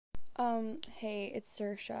Hey, it's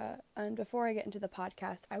Saoirse, and before I get into the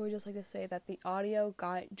podcast, I would just like to say that the audio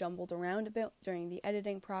got jumbled around a bit during the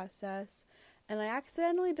editing process, and I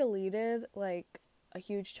accidentally deleted, like, a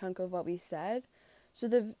huge chunk of what we said,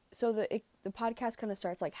 the podcast kind of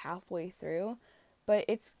starts, like, halfway through, but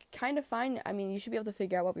it's kind of fine. I mean, you should be able to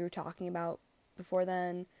figure out what we were talking about before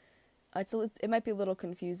then. It might be a little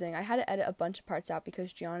confusing. I had to edit a bunch of parts out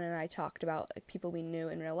because Gianna and I talked about like people we knew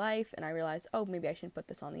in real life, and I realized, oh, maybe I shouldn't put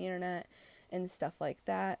this on the internet and stuff like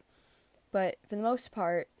that. But for the most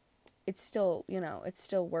part, it's still, it's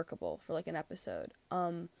still workable for like an episode.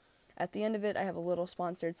 At the end of it, I have a little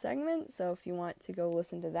sponsored segment, so if you want to go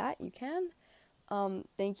listen to that, you can.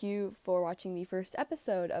 Thank you for watching the first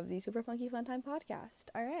episode of the Super Funky Fun Time podcast.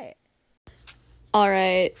 All right.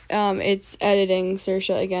 Alright, it's editing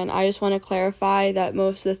Saoirse again. I just want to clarify that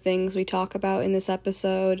most of the things we talk about in this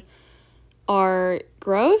episode are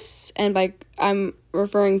gross, and I'm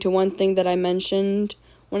referring to one thing that I mentioned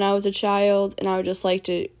when I was a child, and I would just like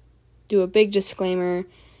to do a big disclaimer.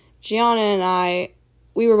 Gianna and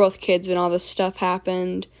we were both kids when all this stuff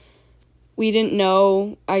happened. We didn't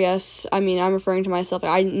know, I'm referring to myself.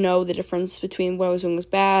 I didn't know the difference between what I was doing was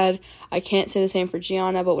bad. I can't say the same for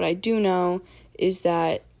Gianna, but what I do know is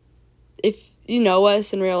that if you know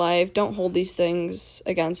us in real life, don't hold these things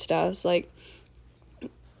against us. Like,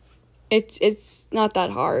 it's not that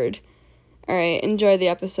hard. All right, enjoy the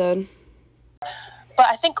episode. But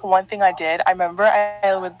I think one thing I remember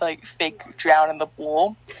I would, like, fake drown in the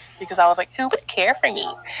pool because I was like, who would care for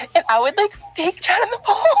me? And I would, like, fake drown in the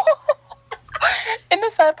pool. And the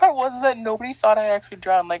sad part was that nobody thought I actually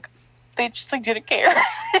drowned. Like, they just, like, didn't care.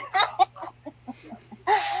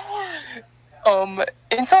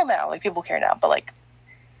 Until now, like, people care now, but, like,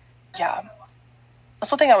 yeah. I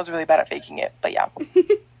still think I was really bad at faking it, but yeah.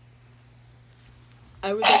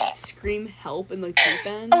 I would, like, scream help in the deep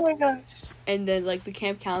end. Oh my gosh. And then, like, the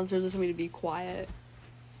camp counselors would tell me to be quiet.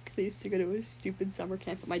 They used to go to a stupid summer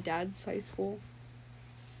camp at my dad's high school.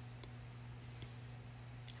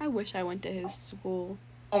 I wish I went to his school.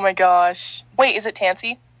 Oh my gosh. Wait, is it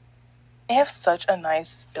Tansy? They have such a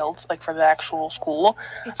nice build, like, for the actual school.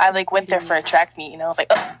 I, like, went there for a track meet, and I was like,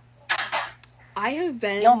 oh. I have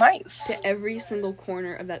been nice. to every single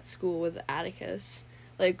corner of that school with Atticus.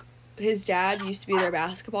 Like, his dad used to be their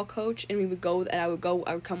basketball coach, and I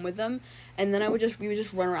would come with them, and then we would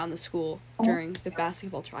just run around the school during the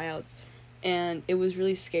basketball tryouts, and it was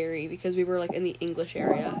really scary because we were, like, in the English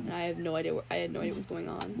area, and I had no idea what was going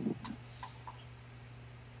on.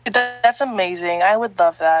 That's amazing. I would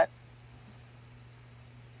love that.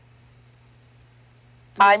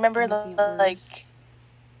 I remember, like,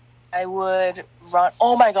 I would run.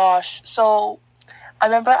 Oh my gosh. So, I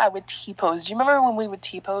remember I would T-pose. Do you remember when we would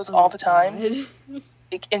T-pose all the time?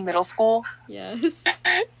 Like, in middle school? Yes.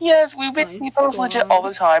 Yes, we would T-pose legit all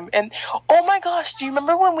the time. And, oh my gosh, do you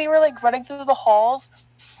remember when we were, like, running through the halls?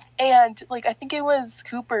 And, like, I think it was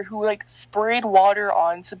Cooper who, like, sprayed water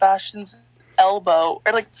on Sebastian's elbow,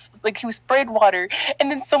 or like he was sprayed water,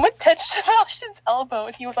 and then someone touched Sebastian's elbow,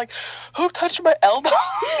 and he was like, who touched my elbow?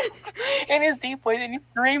 In his deep voice, and he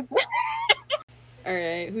screamed.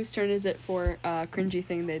 Alright, whose turn is it for cringy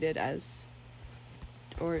thing they did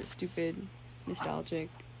or stupid, nostalgic?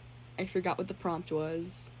 I forgot what the prompt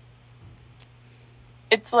was.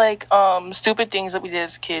 It's like stupid things that we did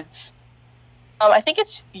as kids. I think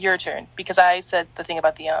it's your turn because I said the thing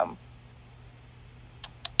about the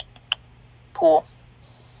pool.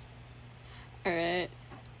 Alright.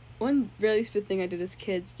 One really stupid thing I did as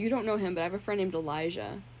kids, you don't know him, but I have a friend named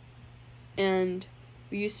Elijah. And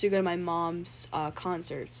we used to go to my mom's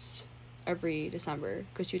concerts every December,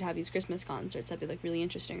 because she'd have these Christmas concerts that'd be, like, really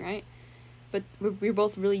interesting, right? But we were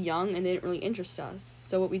both really young, and they didn't really interest us.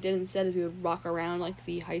 So what we did instead is we would walk around, like,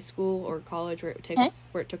 the high school or college where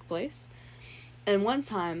it took place. And one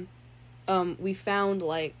time, we found,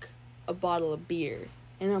 like, a bottle of beer.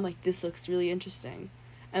 And I'm like, this looks really interesting.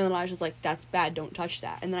 And then Elijah's like, that's bad, don't touch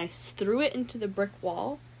that. And then I threw it into the brick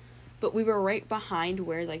wall. But we were right behind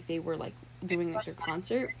where, like, they were, like, doing, like, their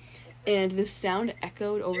concert. And the sound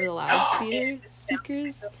echoed over the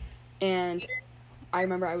loudspeakers. And I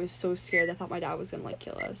remember I was so scared. I thought my dad was gonna, like,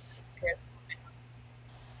 kill us.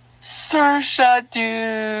 Saoirse,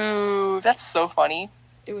 dude. That's so funny.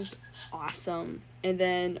 It was awesome. And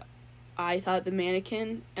then I thought the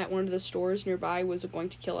mannequin at one of the stores nearby was going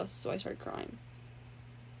to kill us, so I started crying.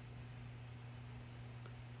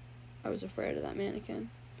 I was afraid of that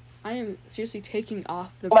mannequin. I am seriously taking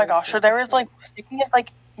off the... Oh my gosh, so there was, like, speaking of,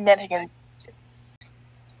 like, mannequin...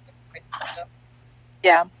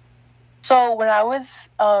 Yeah. So when I was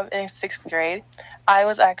in 6th grade,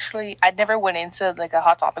 I'd never went into like a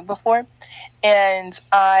Hot Topic before, and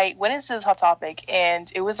I went into this Hot Topic,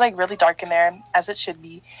 and it was like really dark in there, as it should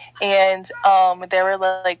be, and there were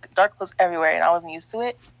like dark clothes everywhere, and I wasn't used to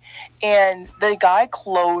it, and the guy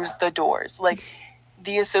closed the doors, like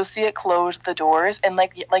the associate closed the doors, and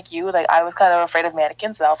like I was kind of afraid of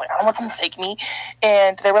mannequins, and I was like, I don't want them to take me,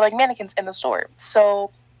 and there were like mannequins in the store,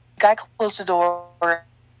 so the guy closed the door,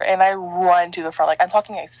 and I run to the front. Like, I'm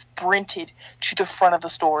talking, I sprinted to the front of the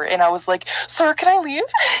store, and I was like, sir, can I leave?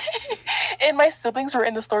 And my siblings were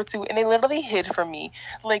in the store too, and they literally hid from me.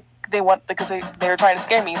 Like, because they were trying to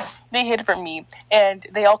scare me. They hid from me, and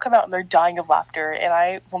they all come out, and they're dying of laughter, and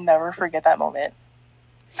I will never forget that moment.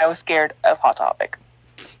 I was scared of Hot Topic.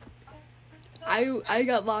 I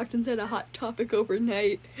got locked inside a Hot Topic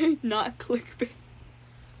overnight, not clickbait.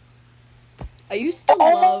 I used to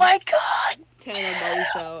love my god! Tana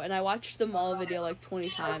Mojo, and I watched the mall video like 20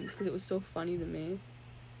 times because it was so funny to me.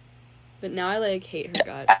 But now I like hate her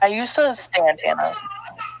guts. I used to stand Tana.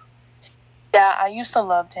 Yeah, I used to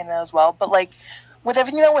love Tana as well, but like with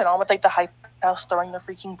everything that went on with like the hype house throwing the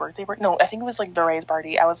freaking birthday party. No, I think it was like the Ray's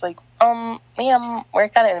party. I was like, ma'am, we're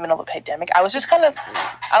kind of in the middle of a pandemic. I was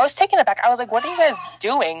taken aback. I was like, what are you guys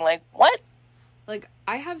doing? Like, what? Like,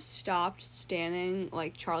 I have stopped standing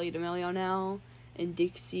like Charlie D'Amelio now and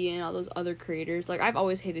Dixie and all those other creators. Like, I've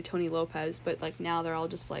always hated Tony Lopez, but like now they're all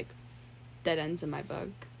just like dead ends in my book.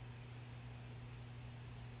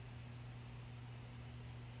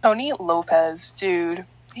 Tony Lopez, dude,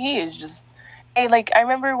 he is just... Hey, like, I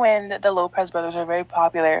remember when the Lopez brothers were very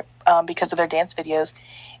popular because of their dance videos,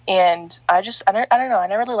 and I don't know, I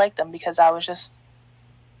never really liked them because I was just,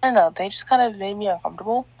 I don't know, they just kind of made me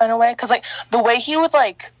uncomfortable in a way, because, like, the way he would,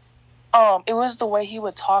 like, it was the way he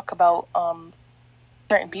would talk about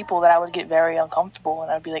certain people that I would get very uncomfortable,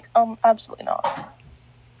 and I'd be like, absolutely not.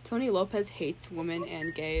 Tony Lopez hates women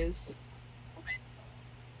and gays.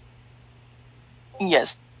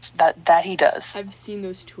 Yes. That he does. I've seen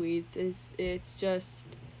those tweets. It's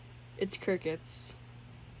crickets.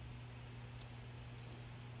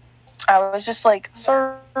 I was just like,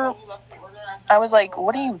 sir, I was like,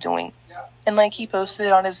 what are you doing? And like, he posted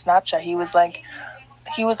it on his Snapchat. He was like,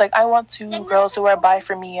 I want 2 girls to wear bi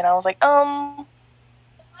for me, and I was like, I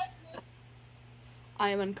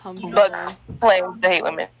am uncomfortable. But claims to hate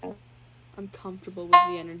women. I'm comfortable with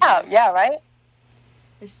the energy. Yeah, right?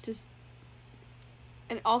 It's just...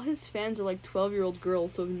 And all his fans are like 12-year-old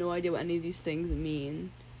girls who have no idea what any of these things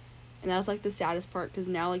mean. And that's like the saddest part, because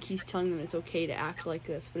now like he's telling them it's okay to act like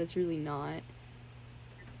this, but it's really not.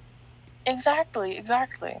 Exactly.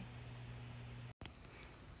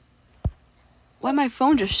 Why my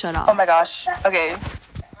phone just shut off? Oh my gosh. Okay.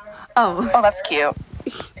 Oh, that's cute.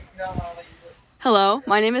 Hello,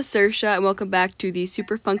 my name is Saoirse, and welcome back to the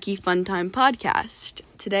Super Funky Fun Time podcast.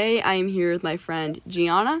 Today, I am here with my friend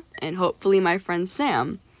Gianna, and hopefully my friend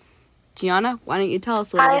Sam. Gianna, why don't you tell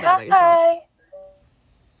us a little bit about yourself?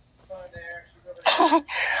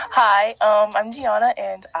 Hi, I'm Gianna,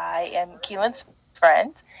 and I am Keelan's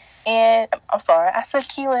friend. And I'm sorry, I said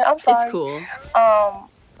Keelan. I'm sorry. It's cool.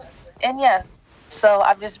 And yeah, so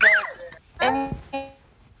I've just been. And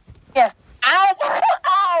yes.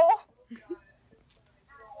 Ow!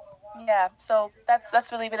 Yeah, so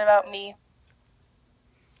that's really been about me.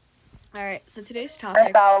 Alright, so today's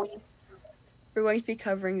topic, we're going to be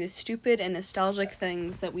covering the stupid and nostalgic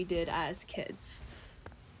things that we did as kids.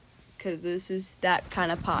 Because this is that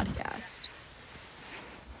kind of podcast.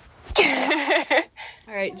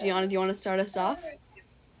 Alright, Gianna, do you want to start us off?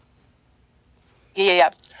 Yeah.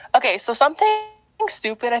 Okay, so something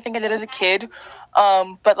stupid I think I did as a kid,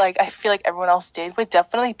 but like I feel like everyone else did, would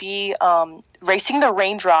definitely be racing the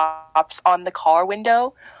raindrops on the car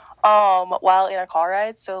window while in a car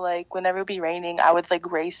ride. So like whenever it would be raining, I would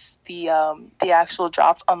like race the actual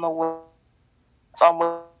drops on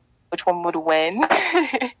which one would win.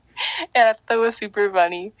 And I thought that was super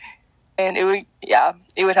funny, and it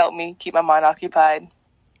would help me keep my mind occupied.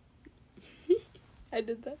 I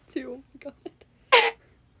did that too. Oh my god.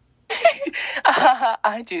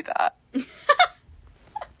 I do that.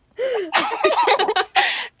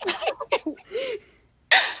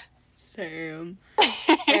 Sam.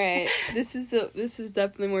 Alright, this is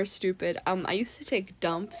definitely more stupid. I used to take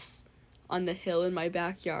dumps on the hill in my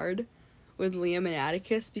backyard with Liam and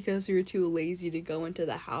Atticus because we were too lazy to go into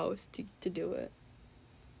the house to do it.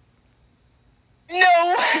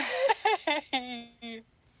 No.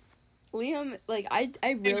 Liam, like, I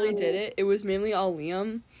really did it. It was mainly all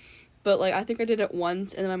Liam. But, like, I think I did it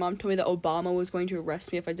once, and then my mom told me that Obama was going to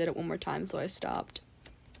arrest me if I did it one more time, so I stopped.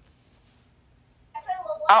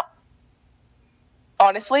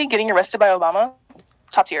 Honestly, getting arrested by Obama,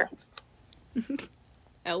 Top tier.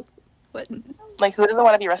 L. What? Like, who doesn't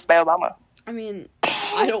want to be arrested by Obama? I mean,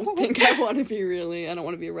 I don't think I want to be really. I don't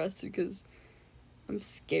want to be arrested because I'm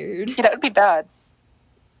scared. Yeah, that would be bad.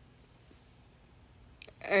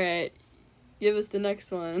 Alright. Give us the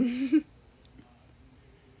next one.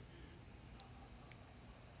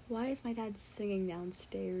 Why is my dad singing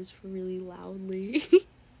downstairs really loudly?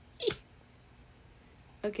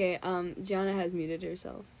 Okay, Gianna has muted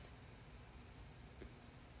herself.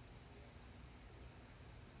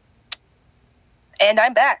 And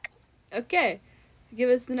I'm back. Okay, give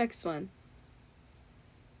us the next one.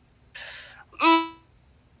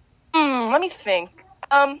 Let me think.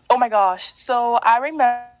 Oh my gosh. So I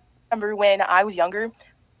remember when I was younger,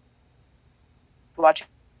 watching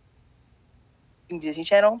Disney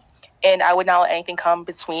Channel, and I would not let anything come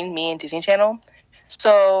between me and Disney Channel.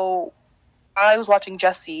 So I was watching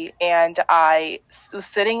Jessie, and I was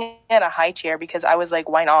sitting in a high chair because I was like,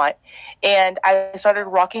 why not? And I started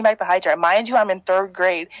rocking back the high chair. Mind you, I'm in 3rd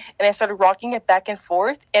grade, and I started rocking it back and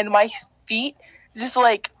forth, and my feet just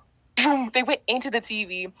like, boom, they went into the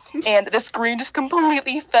TV, and the screen just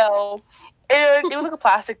completely fell. And it was like a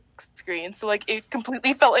plastic screen, so like it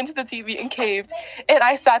completely fell into the TV and caved. And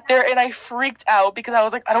I sat there and I freaked out because I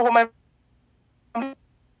was like, I don't want my.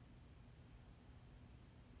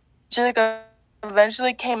 She like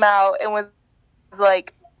eventually came out and was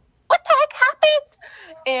like, "What the heck happened?"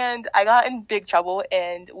 And I got in big trouble,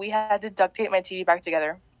 and we had to duct tape my TV back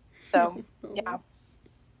together. So yeah.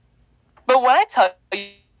 But when I tell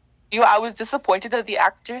you, I was disappointed that the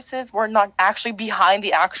actresses were not actually behind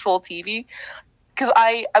the actual TV, because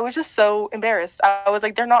I was just so embarrassed. I was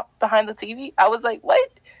like, they're not behind the TV. I was like, what?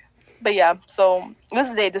 But yeah, so this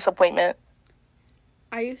is a disappointment.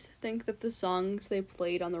 I used to think that the songs they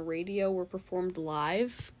played on the radio were performed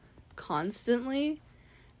live constantly,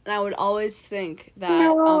 and I would always think that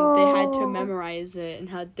they had to memorize it and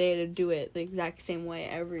how they had to do it the exact same way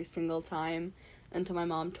every single time, until my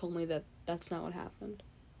mom told me that that's not what happened.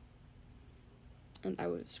 And I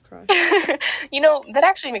was crushed. You know, that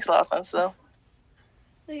actually makes a lot of sense, though.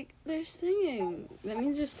 Like, they're singing. That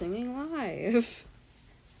means they're singing live.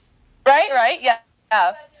 Right? Yeah.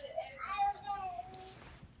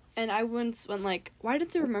 And I once went like, why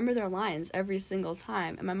did they remember their lines every single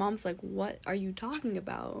time? And my mom's like, what are you talking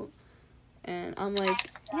about? And I'm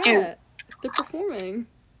like, yeah, they're performing.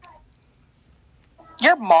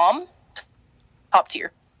 Your mom, top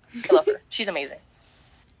tier. I love her. She's amazing.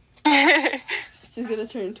 She's gonna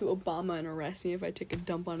turn into Obama and arrest me if I take a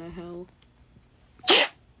dump on a hill.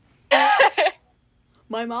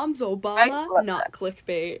 My mom's Obama, not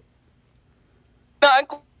clickbait.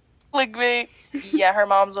 Not clickbait. Yeah, her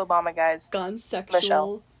mom's Obama, guys. Gone sexual.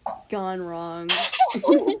 Michelle. Gone wrong.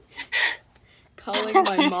 Calling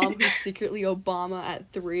my mom who's secretly Obama at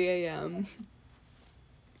 3 a.m.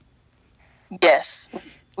 Yes.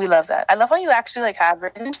 We love that. I love how you actually like have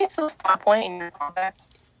her. Isn't she still a point in your contacts?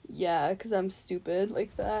 Yeah, because I'm stupid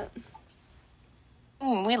like that.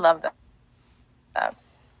 We love that.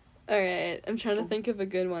 Alright, I'm trying to think of a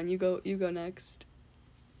good one. You go next.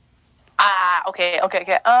 Okay. Let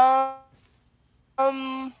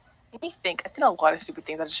me think. I did a lot of stupid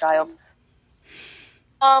things as a child.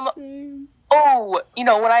 Same. Oh, you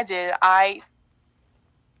know what I did? I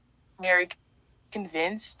very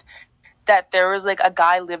convinced that there was like a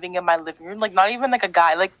guy living in my living room. Like, not even like a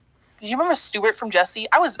guy. Like, do you remember Stuart from Jessie?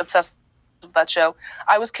 I was obsessed with that show.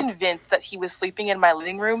 I was convinced that he was sleeping in my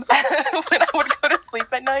living room when I would go to sleep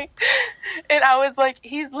at night. And I was like,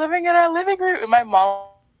 he's living in our living room. And my mom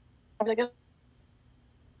would be like,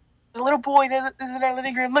 there's a little boy that is in our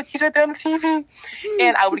living room. Look, he's right there on the TV.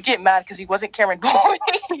 And I would get mad because he wasn't Cameron Boyce.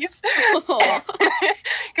 Because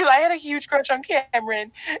I had a huge crush on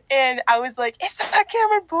Cameron. And I was like, it's not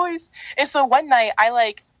Cameron Boyce. And so one night,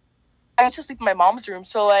 I used to sleep in my mom's room.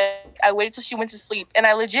 So I waited till she went to sleep. And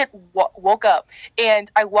I legit woke up. And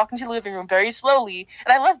I walked into the living room very slowly.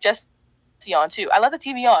 And I left Jessie on, too. I left the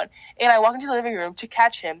TV on. And I walked into the living room to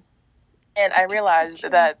catch him. And I realized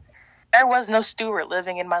that there was no Stuart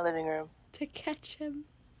living in my living room. To catch him.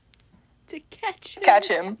 Catch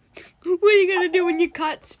him. What are you gonna do when you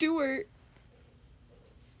caught Stuart?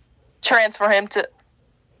 Transfer him to...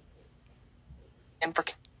 for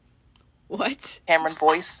What? Cameron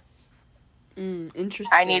Boyce. Interesting.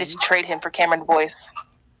 I needed to trade him for Cameron Boyce.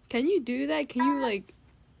 Can you do that? Can you, like...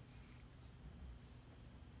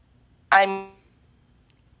 I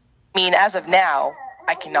mean, as of now,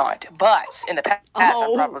 I cannot. But in the past,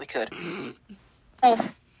 I probably could.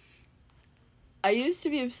 I used to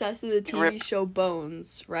be obsessed with the TV show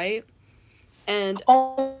Bones, right? And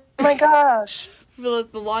oh my gosh. for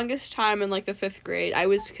the longest time in, like, the 5th grade, I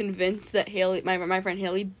was convinced that Haley, my friend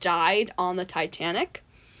Haley, died on the Titanic,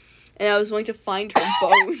 and I was going to find her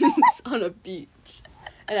bones on a beach,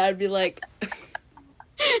 and I'd be like...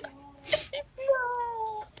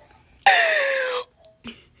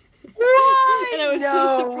 And I was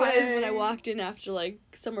so surprised when I walked in after, like,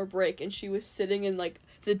 summer break, and she was sitting in, like,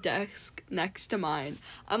 the desk next to mine.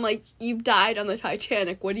 I'm like, you died on the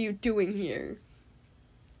Titanic. What are you doing here?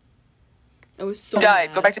 I was so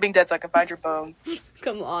mad. Go back to being dead so I can find your bones.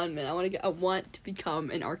 Come on, man. I want to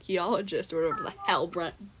become an archaeologist or whatever the hell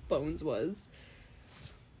Brent Bones was.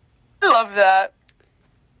 I love that.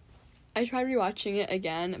 I tried rewatching it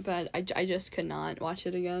again, but I just could not watch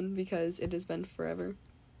it again because it has been forever.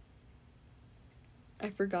 I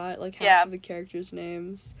forgot, like, half of the characters'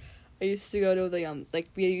 names. I used to go to the,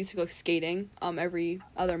 we used to go skating, every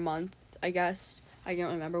other month, I guess. I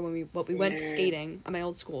don't remember when we went skating at my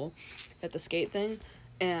old school at the skate thing,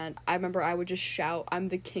 and I remember I would just shout, "I'm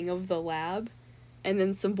the king of the lab," and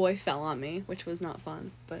then some boy fell on me, which was not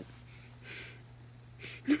fun, but...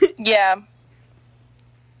 Yeah.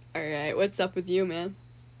 Alright, what's up with you, man?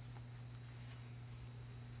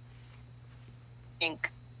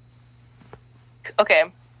 Okay.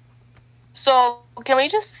 So, can we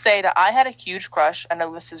just say that I had a huge crush? I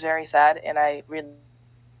know this is very sad, and I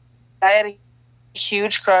had a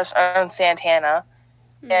huge crush on Santana,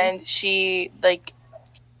 and she, like,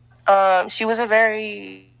 she was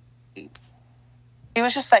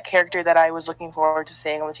just that character that I was looking forward to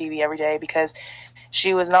seeing on the TV every day, because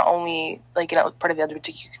she was not only, like, part of the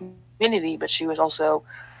LGBTQ community, but she was also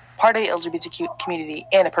part of the LGBTQ community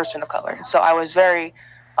and a person of color. So I was very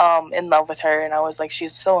in love with her, and I was like,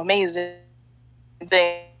 she's so amazing.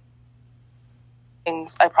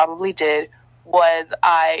 Things I probably did was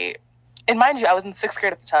and mind you, I was in 6th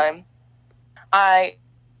grade at the time.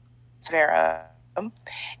 Vera,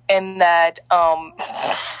 and that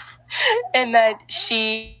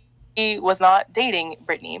she was not dating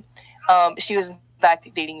Brittany. She was in fact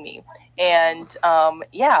dating me, and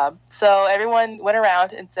so everyone went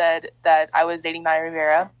around and said that I was dating Naya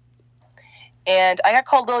Rivera, and I got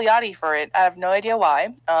called Lil Yachty for it. I have no idea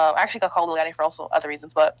why. I actually got called Lil Yachty for also other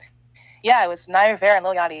reasons, but yeah, it was Naya Rivera and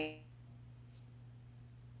Lil Yachty.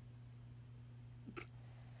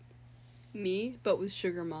 Me, but with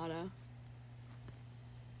Sugar Mata.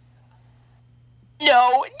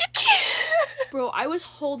 No. Bro, I was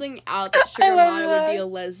holding out that Sugar Mata would be a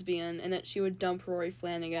lesbian and that she would dump Rory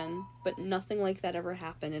Flanagan, but nothing like that ever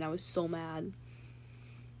happened, and I was so mad.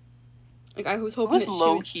 Like, I was hoping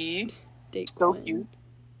that she would date so Gwen. Cute.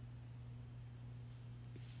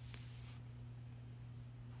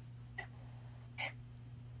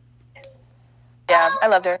 Yeah, I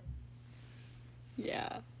loved her.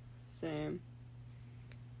 Yeah, same.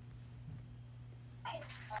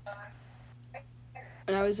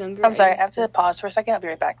 When I was younger... I'm sorry, I have to pause for a second. I'll be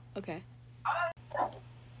right back. Okay.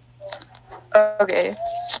 Okay.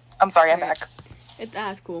 I'm sorry, I'm back.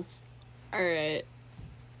 That's cool. Alright.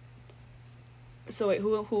 So wait,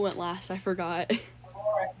 who went last? I forgot.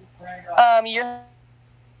 You're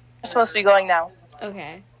supposed to be going now.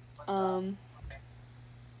 Okay.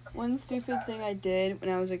 One stupid thing I did when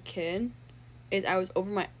I was a kid is I was over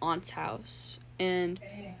my aunt's house, and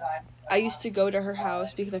I used to go to her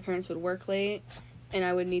house because my parents would work late, and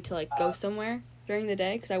I would need to, like, go somewhere during the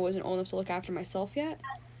day because I wasn't old enough to look after myself yet.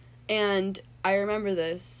 And I remember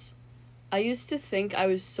this. I used to think I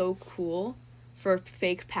was so cool for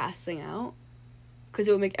fake passing out because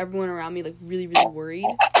it would make everyone around me, like, really, really worried,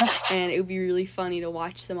 and it would be really funny to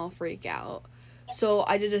watch them all freak out. So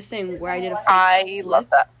I did a thing where I did a fake slip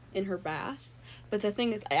in her bath. But the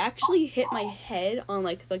thing is, I actually hit my head on,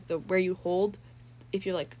 like the where you hold, if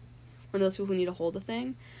you're, like, one of those people who need to hold a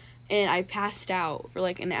thing. And I passed out for,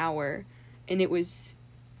 like, an hour, and it was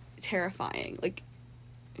terrifying. Like,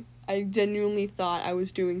 I genuinely thought I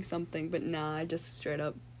was doing something, but nah, I just straight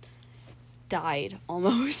up died,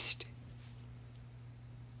 almost.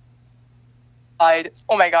 Oh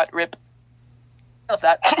my god, rip. I love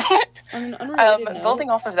that. On an unrelated note, building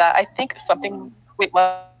off of that, I think something... Wait,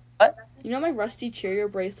 what? You know my rusty Cheerio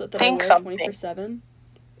bracelet that Think I wear something. 24/7?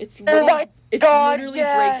 It's Oh literally, my god, literally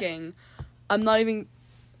yes. breaking. I'm not even...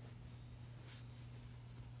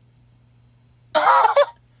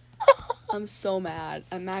 I'm so mad.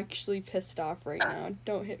 I'm actually pissed off right now.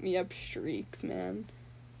 Don't hit me up, Streaks, man.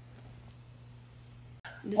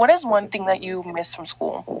 What is one thing that you miss from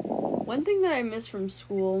school? One thing that I miss from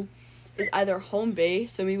school is either home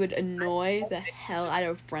base, when we would annoy the hell out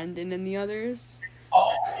of Brendan and the others,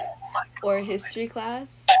 or history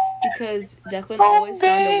class, because Declan always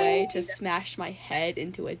found a way to smash my head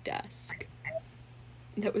into a desk.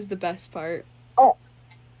 That was the best part. Oh.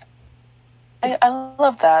 I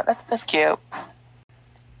love that. That's cute.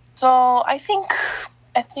 So I think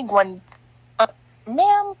one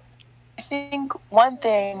ma'am, I think one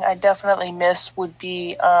thing I definitely miss would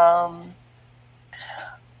be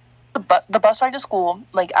the bus ride to school.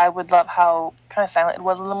 Like, I would love how kind of silent it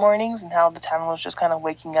was in the mornings and how the town was just kind of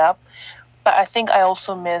waking up. But I think I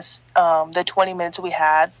also miss the 20 minutes we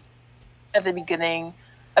had at the beginning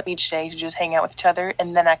of each day to just hang out with each other,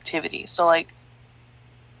 and then activity. So, like,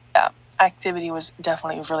 yeah, activity was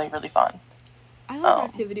definitely really, really fun. I like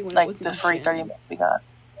activity when it wasn't the free gym. 30 minutes we got.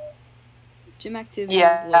 Gym activity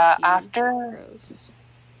was low-key after gross.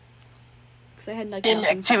 Because I had like gym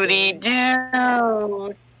activity,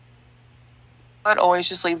 dude. I'd always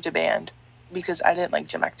just leave to band because I didn't like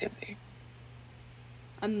gym activity.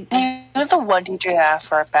 He was the one teacher that asked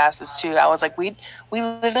for our passes too. I was like, we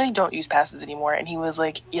literally don't use passes anymore, and he was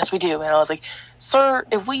like, yes, we do. And I was like, sir,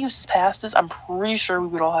 if we use passes, I'm pretty sure we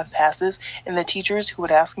would all have passes. And the teachers who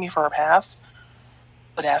would ask me for a pass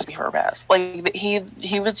would ask me for a pass. Like, he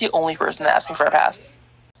was the only person that asked me for a pass.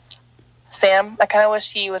 Sam, I kind of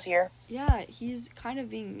wish he was here. Yeah, he's kind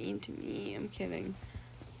of being mean to me. I'm kidding.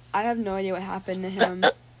 I have no idea what happened to him.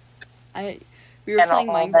 We were playing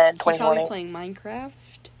Minecraft. He's probably playing Minecraft,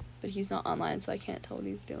 but he's not online, so I can't tell what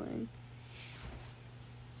he's doing.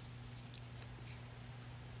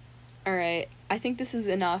 Alright, I think this is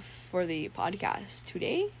enough for the podcast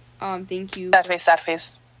today. Thank you. Sad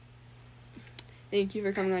face. Thank you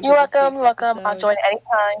for coming on. You're welcome. I'll join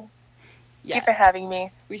anytime. Yeah. Thank you for having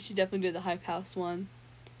me. We should definitely do the Hype House one.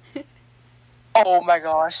 Oh my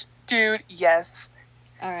gosh, dude, yes.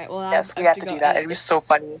 Alright, well, yes, we have to do that. It was so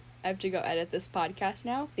funny. I have to go edit this podcast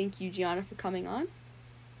now. Thank you, Gianna, for coming on.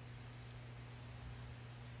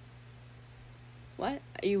 What?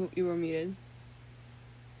 You were muted.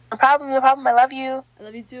 No problem. I love you. I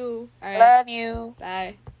love you too. All right. Love you.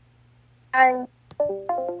 Bye. Bye.